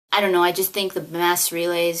I don't know, I just think the mass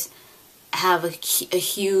relays have a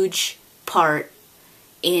huge part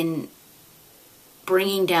in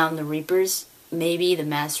bringing down the Reapers. Maybe the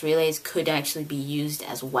mass relays could actually be used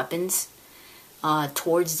as weapons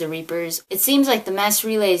towards the Reapers. It seems like the mass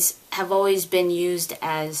relays have always been used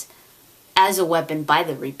as a weapon by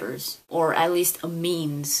the Reapers, or at least a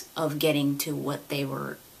means of getting to what they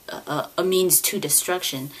were, a means to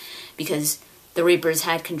destruction, because the Reapers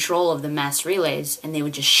had control of the mass relays and they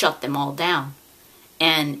would just shut them all down,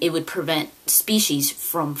 and it would prevent species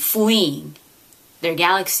from fleeing their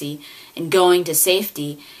galaxy and going to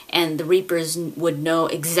safety, and the Reapers would know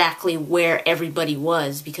exactly where everybody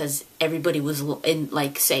was because everybody was in,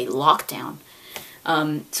 like, say, lockdown.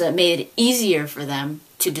 So it made it easier for them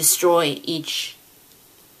to destroy each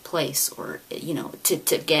place, or, you know,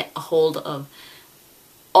 to get a hold of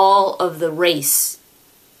all of the race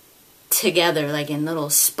together, like in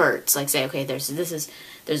little spurts. Like, say, okay, there's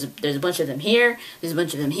a bunch of them here, there's a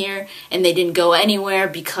bunch of them here, and they didn't go anywhere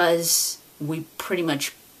because we pretty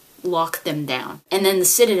much locked them down. And then the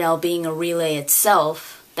Citadel being a relay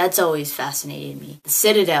itself, that's always fascinated me. The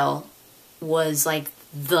Citadel was like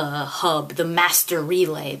the hub, the master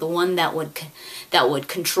relay, the one that would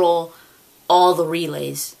control all the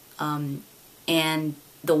relays, and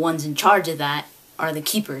the ones in charge of that are the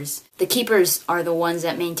Keepers. The Keepers are the ones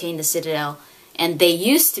that maintain the Citadel, and they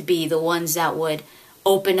used to be the ones that would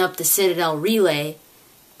open up the Citadel relay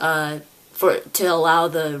to allow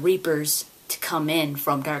the Reapers to come in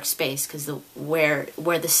from dark space, because where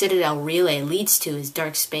the Citadel relay leads to is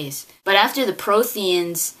dark space. But after the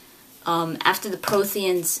Protheans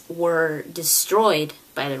were destroyed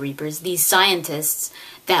by the Reapers, these scientists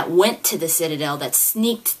that went to the Citadel, that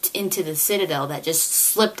sneaked into the Citadel, that just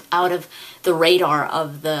slipped out of the radar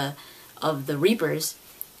of the Reapers,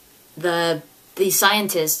 these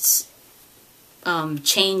scientists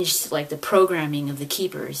changed, like, the programming of the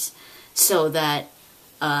Keepers so that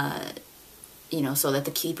so that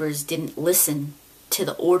the Keepers didn't listen to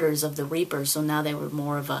the orders of the Reapers. So now they were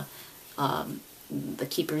more of a the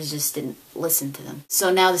Keepers just didn't listen to them.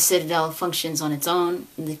 So now the Citadel functions on its own,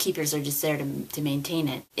 and the Keepers are just there to maintain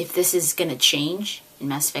it. If this is going to change in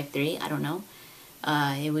Mass Effect 3, I don't know.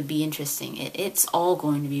 It would be interesting. It's all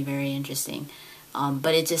going to be very interesting.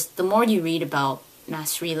 But it just, the more you read about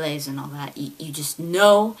mass relays and all that, you just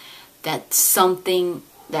know that something,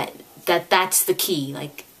 that's the key.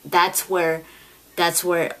 Like, that's where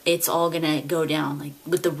it's all gonna go down, like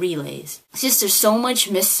with the relays. It's just, there's so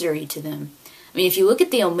much mystery to them. I mean, if you look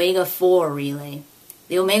at the Omega-4 relay,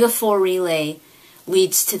 the Omega-4 relay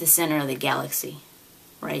leads to the center of the galaxy,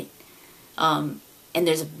 right? And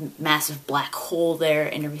there's a massive black hole there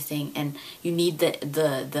and everything, and you need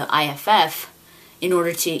the IFF in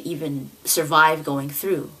order to even survive going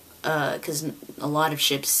through, because a lot of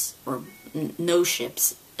ships, or no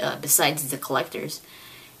ships, besides the collectors,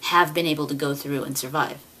 have been able to go through and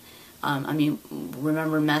survive. I mean,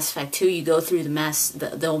 remember Mass Effect 2, you go through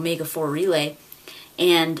the Omega-4 relay,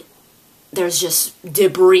 and there's just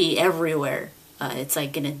debris everywhere. It's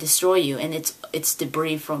like gonna destroy you, and it's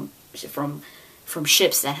debris from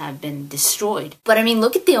ships that have been destroyed. But I mean,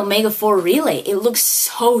 look at the Omega-4 relay. It looks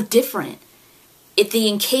so different. If the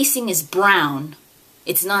encasing is brown,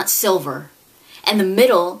 it's not silver, and the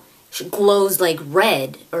middle glows like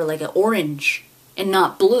red or like an orange and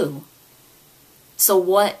not blue. So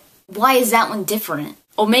why is that one different?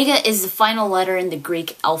 Omega is the final letter in the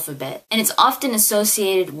Greek alphabet, and it's often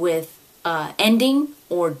associated with ending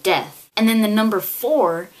or death. And then the number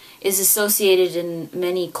 4 is associated in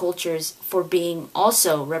many cultures for being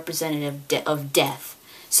also representative of death.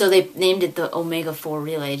 So they named it the Omega-4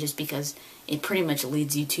 relay just because it pretty much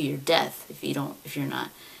leads you to your death if you don't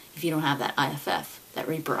have that IFF. That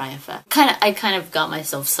Reaper IFF. I kind of got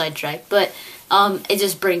myself sidetracked, but it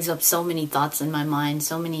just brings up so many thoughts in my mind,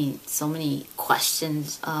 so many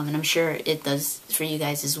questions, and I'm sure it does for you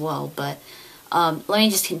guys as well. But let me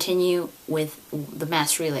just continue with the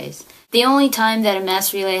mass relays. The only time that a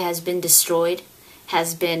mass relay has been destroyed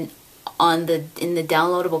has been in the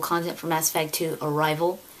downloadable content for Mass Effect 2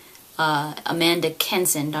 Arrival. Dr. Amanda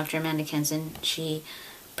Kenson, she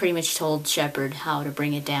pretty much told Shepard how to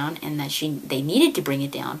bring it down, and that they needed to bring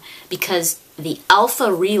it down because the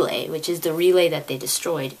Alpha relay, which is the relay that they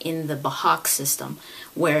destroyed in the Bahak system,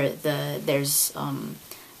 where it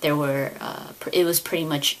was pretty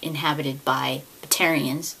much inhabited by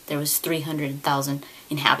Protheans. There was 300,000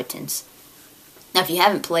 inhabitants. Now, if you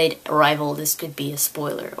haven't played Arrival, this could be a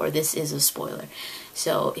spoiler, or this is a spoiler.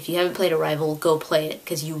 So if you haven't played Arrival, go play it,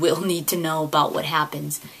 because you will need to know about what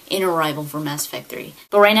happens in Arrival for Mass Effect 3.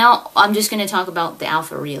 But right now, I'm just going to talk about the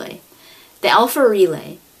Alpha Relay. The Alpha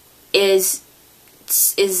Relay is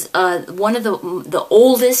one of the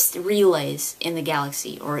oldest relays in the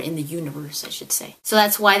galaxy, or in the universe, I should say. So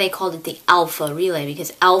that's why they called it the Alpha Relay,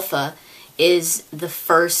 because Alpha is the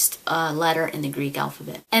first letter in the Greek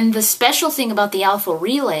alphabet. And the special thing about the Alpha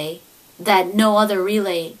Relay that no other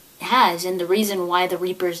relay has, and the reason why the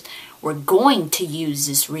Reapers were going to use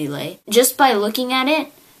this relay, just by looking at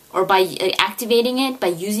it, or by activating it, by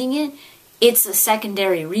using it, it's a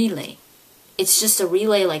secondary relay. It's just a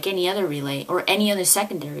relay like any other relay, or any other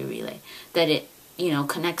secondary relay, that it,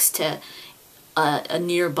 connects to a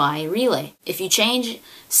nearby relay. If you change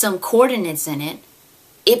some coordinates in it,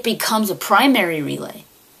 it becomes a primary relay.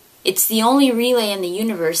 It's the only relay in the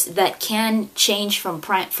universe that can change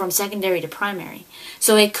from secondary to primary.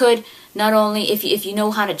 So it could not only, if you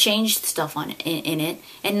know how to change stuff in it,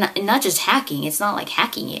 and not just hacking. It's not like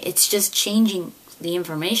hacking it. It's just changing the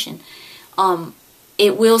information.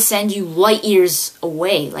 It will send you light years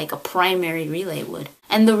away, like a primary relay would.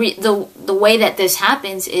 And the way that this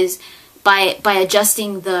happens is by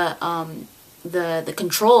adjusting the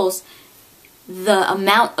controls. The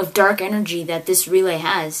amount of dark energy that this relay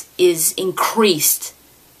has is increased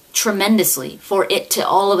tremendously for it to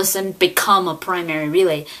all of a sudden become a primary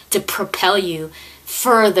relay to propel you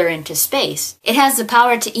further into space. It has the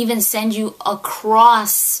power to even send you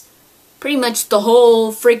across pretty much the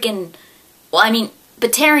whole freaking... Well, I mean,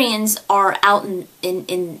 Protheans are out in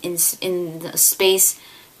space,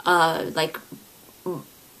 like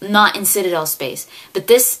not in Citadel space, but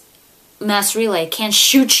this mass relay can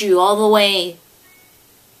shoot you all the way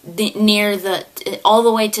all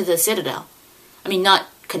the way to the Citadel. I mean, not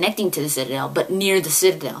connecting to the Citadel, but near the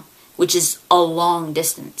Citadel, which is a long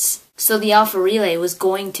distance. So the Alpha Relay was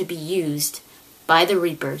going to be used by the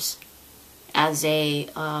Reapers as a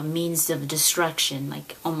means of destruction,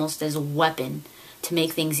 like almost as a weapon to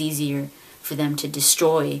make things easier for them to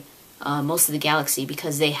destroy most of the galaxy,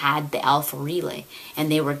 because they had the Alpha Relay,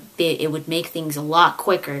 and it would make things a lot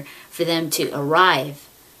quicker for them to arrive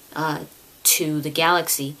to the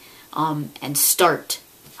galaxy and start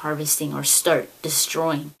harvesting or start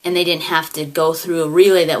destroying. And they didn't have to go through a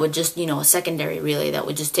relay that would just, a secondary relay that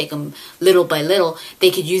would just take them little by little. They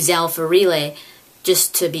could use the Alpha Relay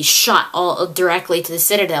just to be shot all directly to the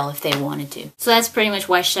Citadel if they wanted to. So that's pretty much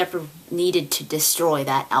why Shepard needed to destroy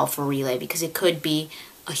that Alpha Relay, because it could be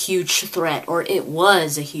a huge threat, or it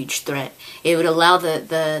was a huge threat. It would allow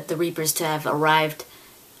the Reapers to have arrived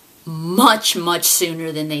much, much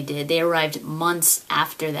sooner than they did. They arrived months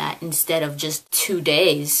after that instead of just 2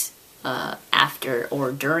 days after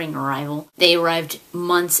or during arrival. They arrived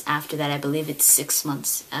months after that. I believe it's 6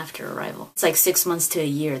 months after arrival. It's like 6 months to a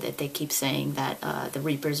year that they keep saying that the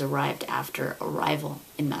Reapers arrived after arrival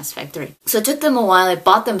in Mass Effect 3. So it took them a while. It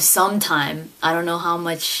bought them some time. I don't know how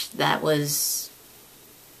much that was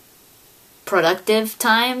productive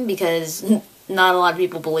time, because not a lot of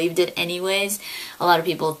people believed it anyways. A lot of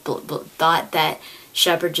people thought that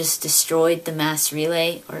Shepard just destroyed the mass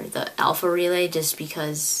relay, or the Alpha Relay, just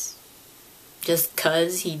because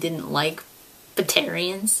he didn't like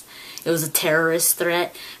Protheans. It was a terrorist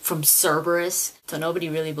threat from Cerberus. So nobody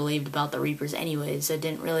really believed about the Reapers anyways. So it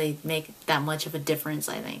didn't really make that much of a difference,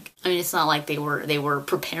 I think. I mean, it's not like they were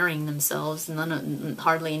preparing themselves.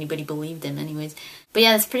 Hardly anybody believed them anyways. But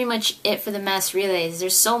yeah, that's pretty much it for the mass relays.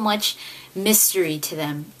 There's so much mystery to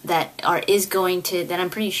them that I'm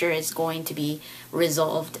pretty sure is going to be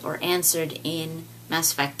resolved or answered in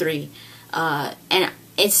Mass Effect 3. And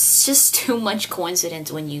it's just too much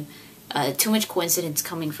coincidence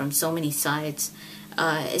coming from so many sides,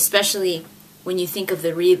 especially when you think of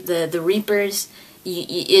the Reapers.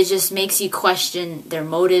 It just makes you question their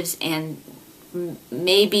motives, and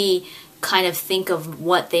maybe kind of think of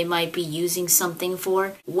what they might be using something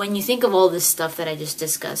for. When you think of all this stuff that I just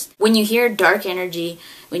discussed, when you hear dark energy,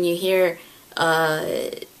 when you hear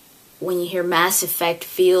Mass Effect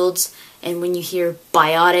fields, and when you hear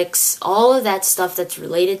biotics, all of that stuff that's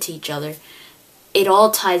related to each other, it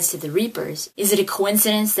all ties to the Reapers. Is it a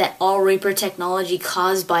coincidence that all Reaper technology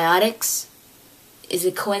caused biotics? Is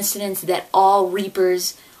it a coincidence that all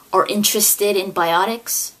Reapers are interested in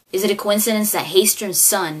biotics? Is it a coincidence that Hastrom's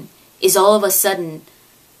son is all of a sudden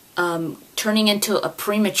turning into a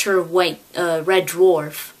premature red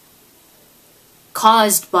dwarf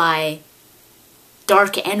caused by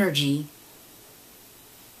dark energy?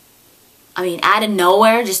 I mean, out of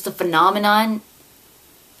nowhere, just a phenomenon.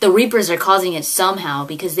 The Reapers are causing it somehow,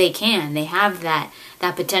 because they have that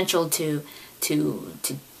potential to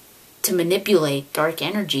manipulate dark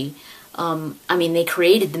energy. I mean, they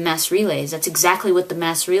created the mass relays. That's exactly what the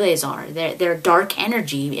mass relays are. They're dark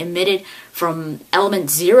energy emitted from element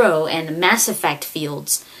 0 and mass effect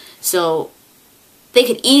fields. So they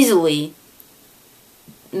could easily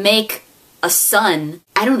make a sun,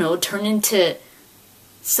 I don't know, turn into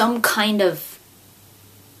some kind of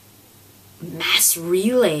mass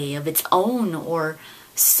relay of its own, or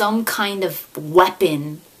some kind of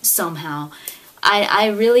weapon somehow.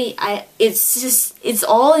 It's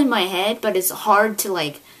all in my head, but it's hard to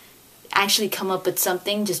like actually come up with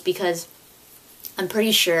something, just because I'm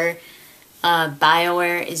pretty sure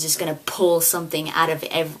BioWare is just gonna pull something out of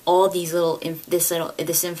all these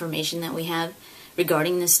this information that we have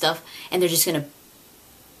regarding this stuff, and they're just gonna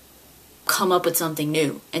come up with something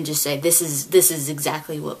new and just say this is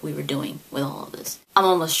exactly what we were doing with all of this. I'm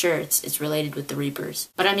almost sure it's related with the Reapers,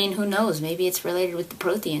 but I mean, who knows? Maybe it's related with the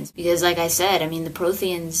Protheans, because like I said, I mean, the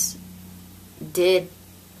Protheans did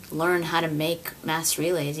learn how to make mass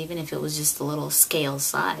relays, even if it was just a little scale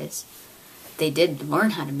size. They did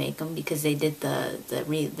learn how to make them because they did the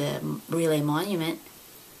relay monument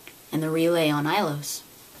and the relay on Ilos.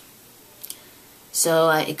 So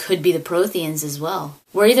it could be the Protheans as well.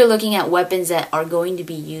 We're either looking at weapons that are going to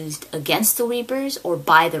be used against the Reapers or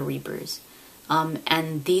by the Reapers.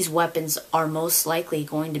 And these weapons are most likely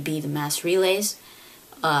going to be the mass relays,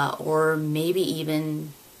 or maybe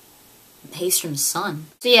even Haystrom's son.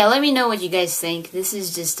 So yeah, let me know what you guys think. This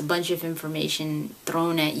is just a bunch of information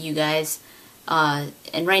thrown at you guys.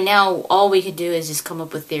 And right now, all we could do is just come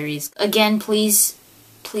up with theories. Again, please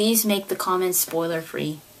make the comments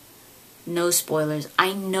spoiler-free. No spoilers.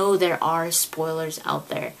 I know there are spoilers out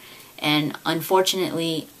there, and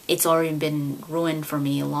unfortunately it's already been ruined for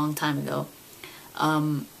me a long time ago.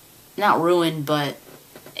 Not ruined, but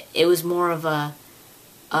it was more of a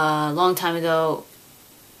long time ago.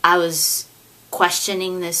 I was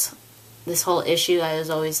questioning this whole issue. I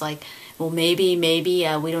was always like, well, maybe we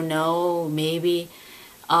don't know, maybe,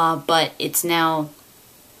 but it's now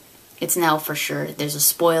for sure. There's a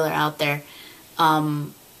spoiler out there.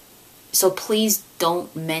 So please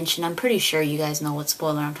don't mention, I'm pretty sure you guys know what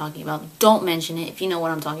spoiler I'm talking about. Don't mention it. If you know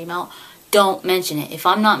what I'm talking about, don't mention it. If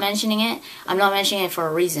I'm not mentioning it, I'm not mentioning it for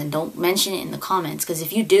a reason. Don't mention it in the comments, because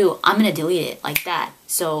if you do, I'm going to delete it like that.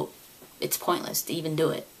 So it's pointless to even do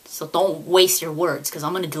it. So don't waste your words, because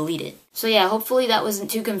I'm going to delete it. So yeah, hopefully that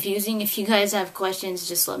wasn't too confusing. If you guys have questions,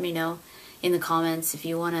 just let me know in the comments. If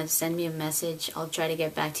you want to send me a message, I'll try to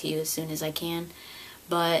get back to you as soon as I can.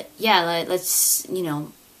 But yeah, let's, you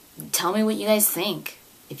know, tell me what you guys think.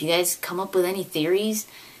 If you guys come up with any theories,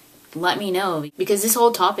 let me know, because this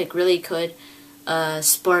whole topic really could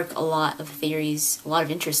spark a lot of theories, a lot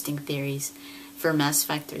of interesting theories for Mass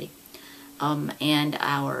Effect 3 and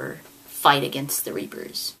our fight against the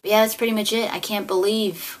Reapers. But yeah, that's pretty much it. I can't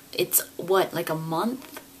believe it's, what, like a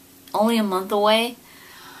month? Only a month away?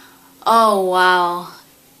 Oh, wow.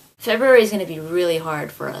 February is going to be really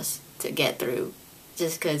hard for us to get through,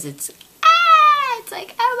 just because it's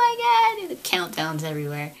like, oh my god, the countdowns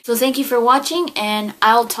everywhere. So thank you for watching, and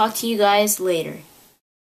I'll talk to you guys later.